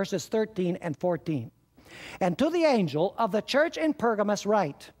 2 and verses 13 and 14. And to the angel of the church in Pergamos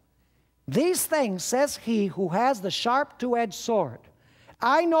write, these things says he who has the sharp two-edged sword.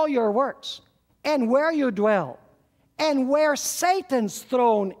 I know your works, and where you dwell, and where Satan's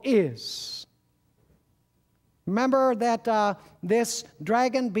throne is. Remember that this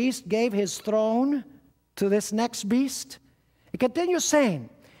dragon beast gave his throne to this next beast? It continues saying,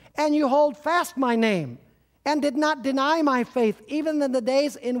 and you hold fast my name, and did not deny my faith, even in the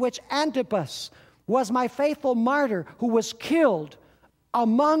days in which Antipas was my faithful martyr, who was killed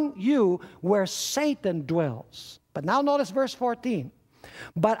among you where Satan dwells. But now notice verse 14.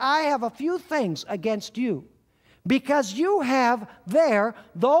 But I have a few things against you, because you have there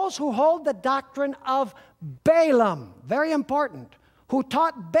those who hold the doctrine of Balaam, very important, who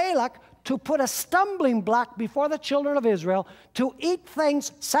taught Balak to put a stumbling block before the children of Israel, to eat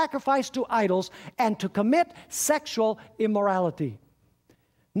things sacrificed to idols, and to commit sexual immorality.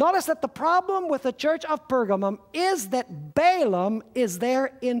 Notice that the problem with the church of Pergamum is that Balaam is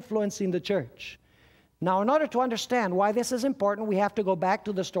there influencing the church. Now, in order to understand why this is important, we have to go back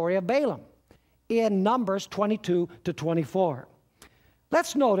to the story of Balaam in Numbers 22 to 24.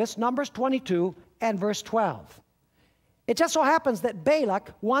 Let's notice Numbers 22 and verse 12. It just so happens that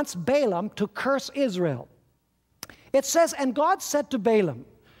Balak wants Balaam to curse Israel. It says, and God said to Balaam,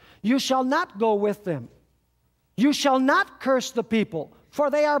 you shall not go with them. You shall not curse the people, for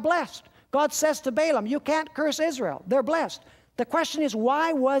they are blessed. God says to Balaam, you can't curse Israel. They're blessed. The question is,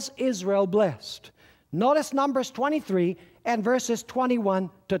 why was Israel blessed? Notice Numbers 23 and verses 21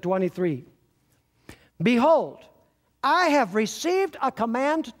 to 23. Behold, I have received a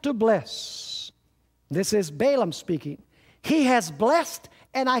command to bless. This is Balaam speaking. He has blessed,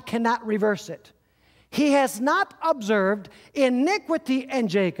 and I cannot reverse it. He has not observed iniquity in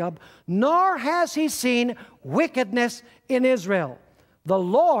Jacob, nor has he seen wickedness in Israel. The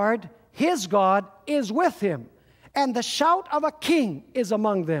Lord, his God, is with him, and the shout of a king is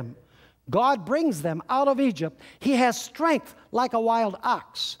among them. God brings them out of Egypt. He has strength like a wild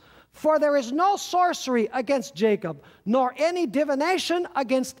ox. For there is no sorcery against Jacob, nor any divination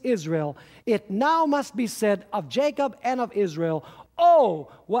against Israel. It now must be said of Jacob and of Israel,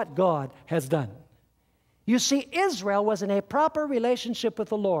 oh, what God has done. You see, Israel was in a proper relationship with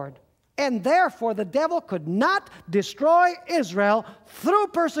the Lord, and therefore the devil could not destroy Israel through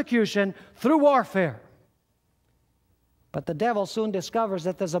persecution, through warfare. But the devil soon discovers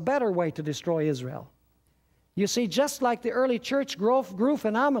that there's a better way to destroy Israel. You see, just like the early church grew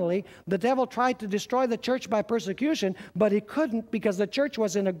phenomenally, the devil tried to destroy the church by persecution, but he couldn't because the church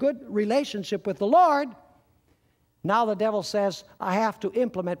was in a good relationship with the Lord. Now the devil says, I have to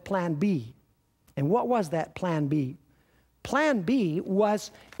implement plan B. And what was that plan B? Plan B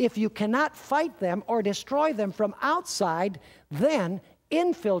was, if you cannot fight them or destroy them from outside, then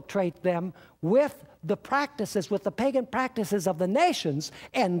infiltrate them with the practices, with the pagan practices of the nations,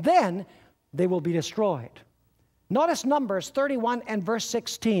 and then they will be destroyed. Notice Numbers 31 and verse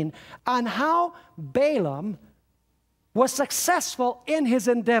 16 on how Balaam was successful in his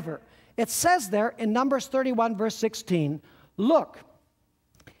endeavor. It says there in Numbers 31 verse 16, look,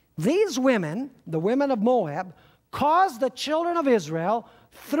 these women, the women of Moab, caused the children of Israel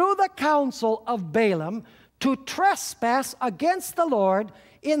through the counsel of Balaam to trespass against the Lord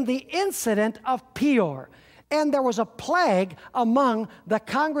in the incident of Peor. And there was a plague among the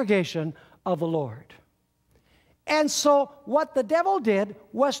congregation of the Lord. And so what the devil did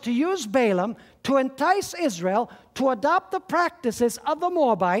was to use Balaam to entice Israel to adopt the practices of the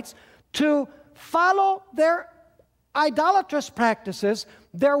Moabites, to follow their idolatrous practices,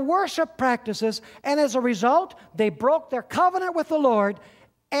 their worship practices, and as a result, they broke their covenant with the Lord,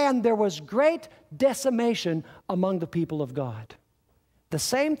 and there was great decimation among the people of God. The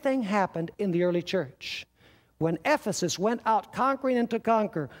same thing happened in the early church. When Ephesus went out conquering and to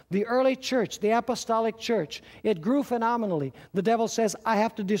conquer, the early church, the apostolic church, it grew phenomenally. The devil says, I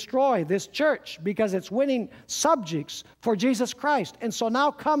have to destroy this church because it's winning subjects for Jesus Christ. And so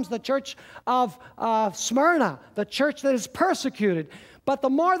now comes the church of Smyrna, the church that is persecuted. But the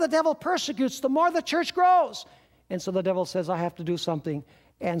more the devil persecutes, the more the church grows. And so the devil says, I have to do something.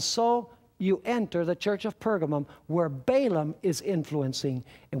 And so you enter the church of Pergamum, where Balaam is influencing.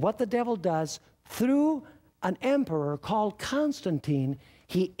 And what the devil does, through an emperor called Constantine,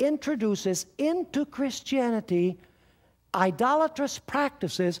 he introduces into Christianity idolatrous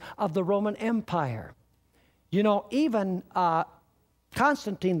practices of the Roman Empire. You know, even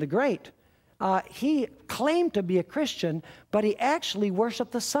Constantine the Great, he claimed to be a Christian, but he actually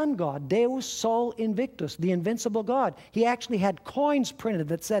worshiped the sun god, Deus Sol Invictus, the invincible God. He actually had coins printed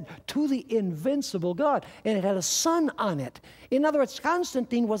that said, to the invincible God, and it had a sun on it. In other words,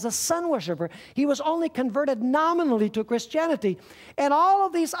 Constantine was a sun worshiper. He was only converted nominally to Christianity. And all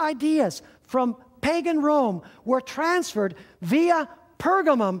of these ideas from pagan Rome were transferred via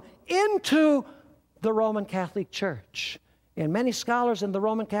Pergamum into the Roman Catholic Church. And many scholars in the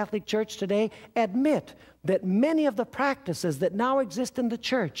Roman Catholic Church today admit that many of the practices that now exist in the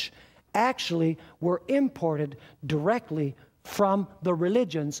church actually were imported directly from the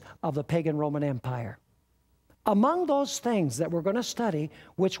religions of the pagan Roman Empire. Among those things that we're going to study,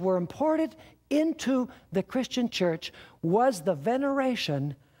 which were imported into the Christian church, was the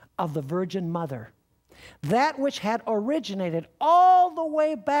veneration of the Virgin Mother. That which had originated all the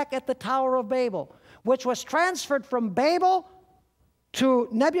way back at the Tower of Babel, which was transferred from Babel to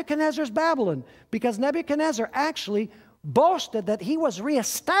Nebuchadnezzar's Babylon, because Nebuchadnezzar actually boasted that he was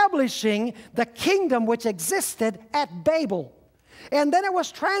reestablishing the kingdom which existed at Babel. And then it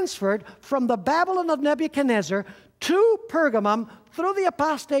was transferred from the Babylon of Nebuchadnezzar to Pergamum through the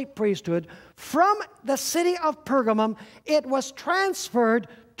apostate priesthood. From the city of Pergamum, it was transferred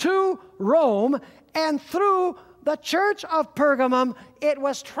to Rome, and through the church of Pergamum, it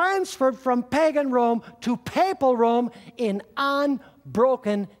was transferred from pagan Rome to papal Rome in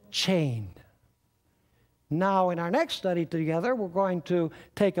unbroken chain. Now, in our next study together, we're going to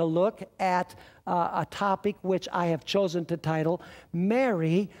take a look at a topic which I have chosen to title,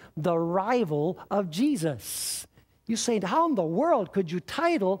 Mary, the Rival of Jesus. You say, how in the world could you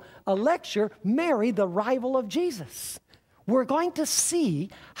title a lecture, Mary, the Rival of Jesus? We're going to see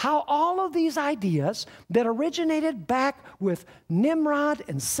how all of these ideas that originated back with Nimrod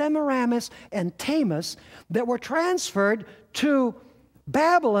and Semiramis and Tamus, that were transferred to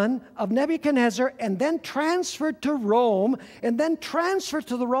Babylon of Nebuchadnezzar, and then transferred to Rome, and then transferred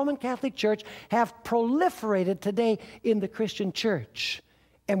to the Roman Catholic Church, have proliferated today in the Christian church.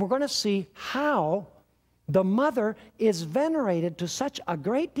 And we're going to see how the mother is venerated to such a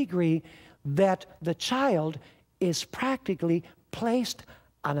great degree that the child is practically placed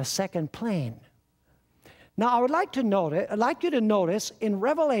on a second plane. Now, I'd like you to notice in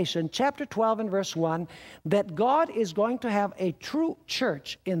Revelation chapter 12 and verse 1 that God is going to have a true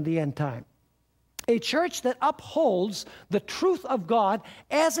church in the end time. A church that upholds the truth of God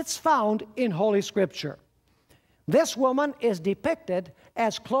as it's found in Holy Scripture. This woman is depicted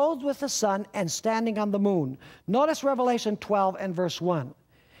as clothed with the sun and standing on the moon. Notice Revelation 12 and verse 1.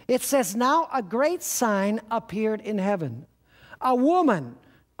 It says, "Now a great sign appeared in heaven. A woman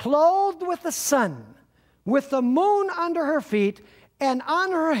clothed with the sun, with the moon under her feet, and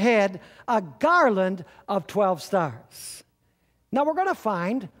on her head a garland of 12 stars." Now we're going to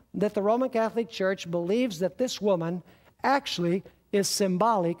find that the Roman Catholic Church believes that this woman actually is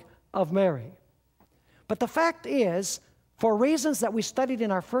symbolic of Mary. But the fact is, for reasons that we studied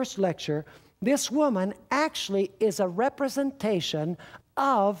in our first lecture, this woman actually is a representation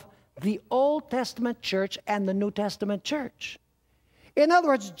of the Old Testament church and the New Testament church. In other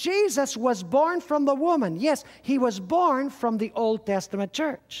words, Jesus was born from the woman. Yes, he was born from the Old Testament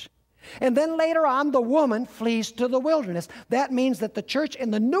church. And then later on, the woman flees to the wilderness. That means that the church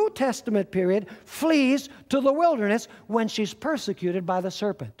in the New Testament period flees to the wilderness when she's persecuted by the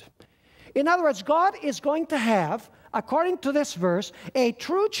serpent. In other words, God is going to have, according to this verse, a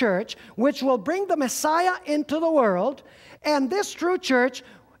true church which will bring the Messiah into the world, and this true church,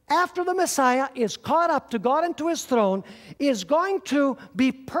 after the Messiah is caught up to God and to his throne, is going to be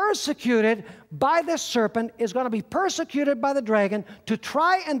persecuted by this serpent, is going to be persecuted by the dragon to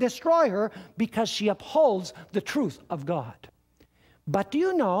try and destroy her because she upholds the truth of God. But do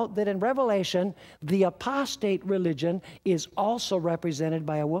you know that in Revelation, the apostate religion is also represented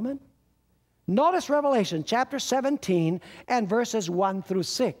by a woman? Notice Revelation chapter 17 and verses 1 through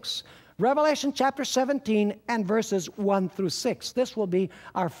 6. Revelation chapter 17 and verses 1 through 6. This will be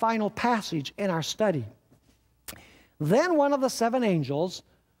our final passage in our study. "Then one of the 7 angels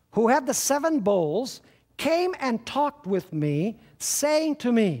who had the 7 bowls came and talked with me, saying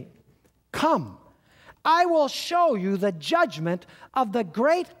to me, 'Come, I will show you the judgment of the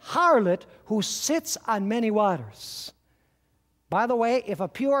great harlot who sits on many waters.'" By the way, if a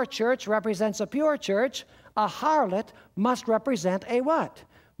pure church represents a pure church, a harlot must represent a what?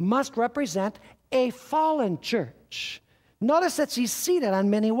 Must represent a fallen church. Notice that she's seated on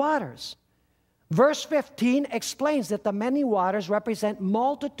many waters. Verse 15 explains that the many waters represent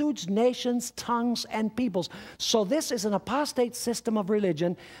multitudes, nations, tongues, and peoples. So this is an apostate system of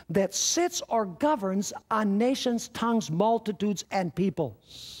religion that sits or governs on nations, tongues, multitudes, and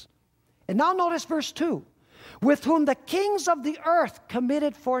peoples. And now notice verse 2. "With whom the kings of the earth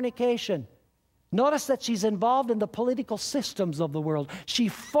committed fornication." Notice that she's involved in the political systems of the world. She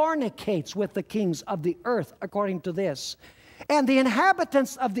fornicates with the kings of the earth, according to this. "And the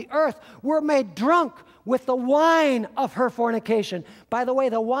inhabitants of the earth were made drunk with the wine of her fornication." By the way,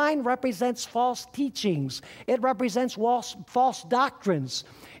 the wine represents false teachings. It represents false doctrines.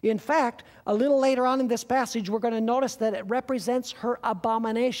 In fact, a little later on in this passage, we're going to notice that it represents her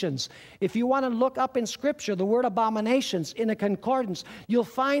abominations. If you want to look up in Scripture the word abominations in a concordance, you'll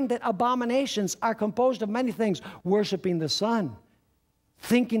find that abominations are composed of many things. Worshiping the sun,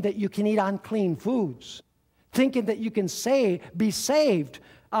 thinking that you can eat unclean foods, thinking that you can be saved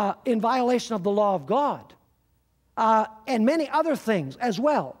in violation of the law of God, and many other things as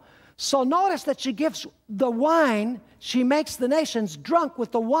well. So notice that she gives the wine, she makes the nations drunk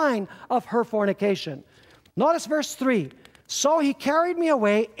with the wine of her fornication. Notice verse 3. "So he carried me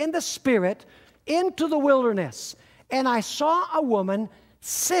away in the Spirit into the wilderness, and I saw a woman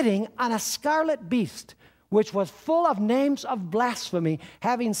sitting on a scarlet beast, which was full of names of blasphemy,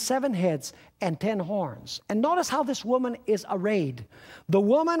 having 7 heads and 10 horns. And notice how this woman is arrayed. The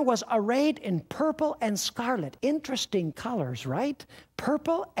woman was arrayed in purple and scarlet. Interesting colors, right?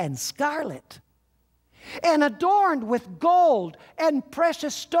 Purple and scarlet. And adorned with gold and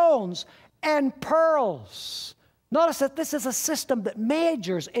precious stones and pearls. Notice that this is a system that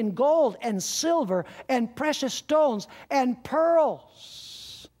majors in gold and silver and precious stones and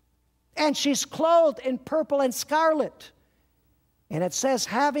pearls. And she's clothed in purple and scarlet. And it says,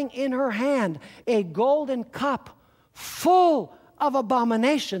 having in her hand a golden cup full of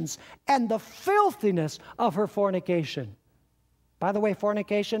abominations and the filthiness of her fornication. By the way,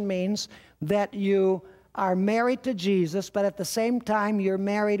 fornication means that you are married to Jesus, but at the same time you're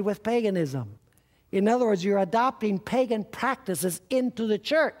married with paganism. In other words, you're adopting pagan practices into the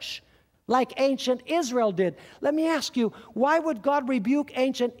church, like ancient Israel did. Let me ask you, why would God rebuke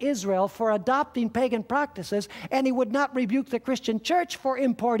ancient Israel for adopting pagan practices, and he would not rebuke the Christian church for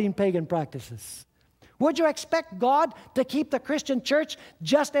importing pagan practices? Would you expect God to keep the Christian church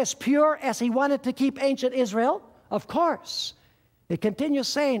just as pure as he wanted to keep ancient Israel? Of course. It continues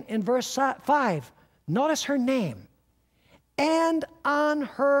saying in verse 5, Notice her name. And on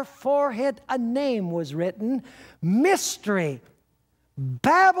her forehead a name was written, Mystery,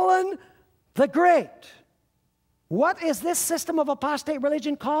 Babylon the Great. What is this system of apostate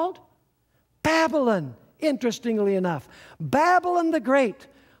religion called? Babylon, interestingly enough. Babylon the Great,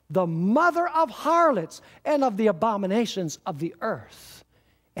 the mother of harlots and of the abominations of the earth.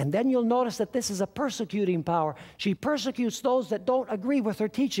 And then you'll notice that this is a persecuting power. She persecutes those that don't agree with her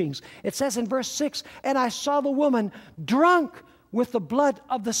teachings. It says in verse 6, and I saw the woman drunk with the blood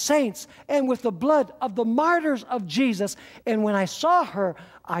of the saints and with the blood of the martyrs of Jesus. And when I saw her,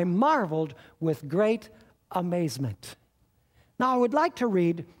 I marveled with great amazement. Now I would like to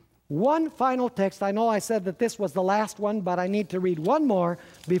read one final text. I know I said that this was the last one, but I need to read one more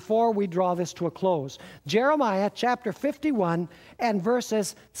before we draw this to a close. Jeremiah chapter 51 and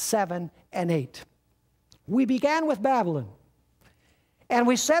verses 7 and 8. We began with Babylon, and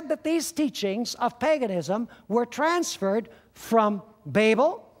we said that these teachings of paganism were transferred from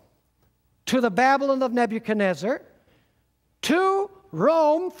Babel to the Babylon of Nebuchadnezzar to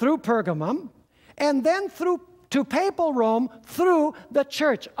Rome through Pergamum, and then to papal Rome through the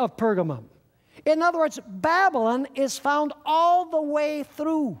church of Pergamum. In other words, Babylon is found all the way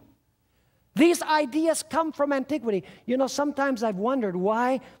through. These ideas come from antiquity. You know, sometimes I've wondered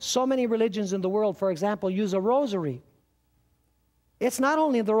why so many religions in the world, for example, use a rosary. It's not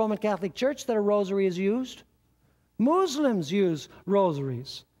only in the Roman Catholic Church that a rosary is used. Muslims use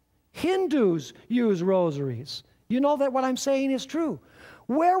rosaries. Hindus use rosaries. You know that what I'm saying is true.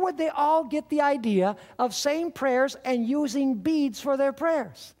 Where would they all get the idea of saying prayers and using beads for their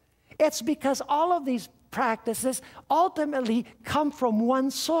prayers? It's because all of these practices ultimately come from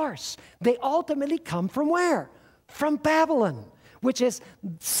one source. They ultimately come from where? From Babylon, which is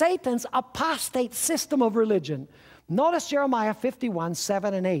Satan's apostate system of religion. Notice Jeremiah 51,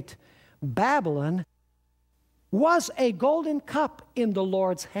 7 and 8. Babylon was a golden cup in the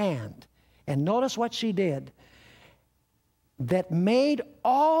Lord's hand. And notice what she did. That made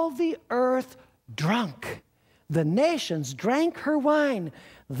all the earth drunk. The nations drank her wine.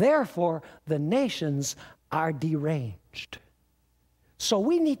 Therefore, the nations are deranged. So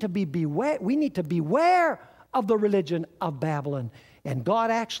we need to beware of the religion of Babylon. And God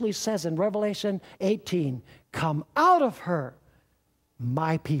actually says in Revelation 18, come out of her,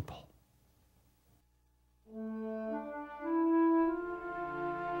 my people.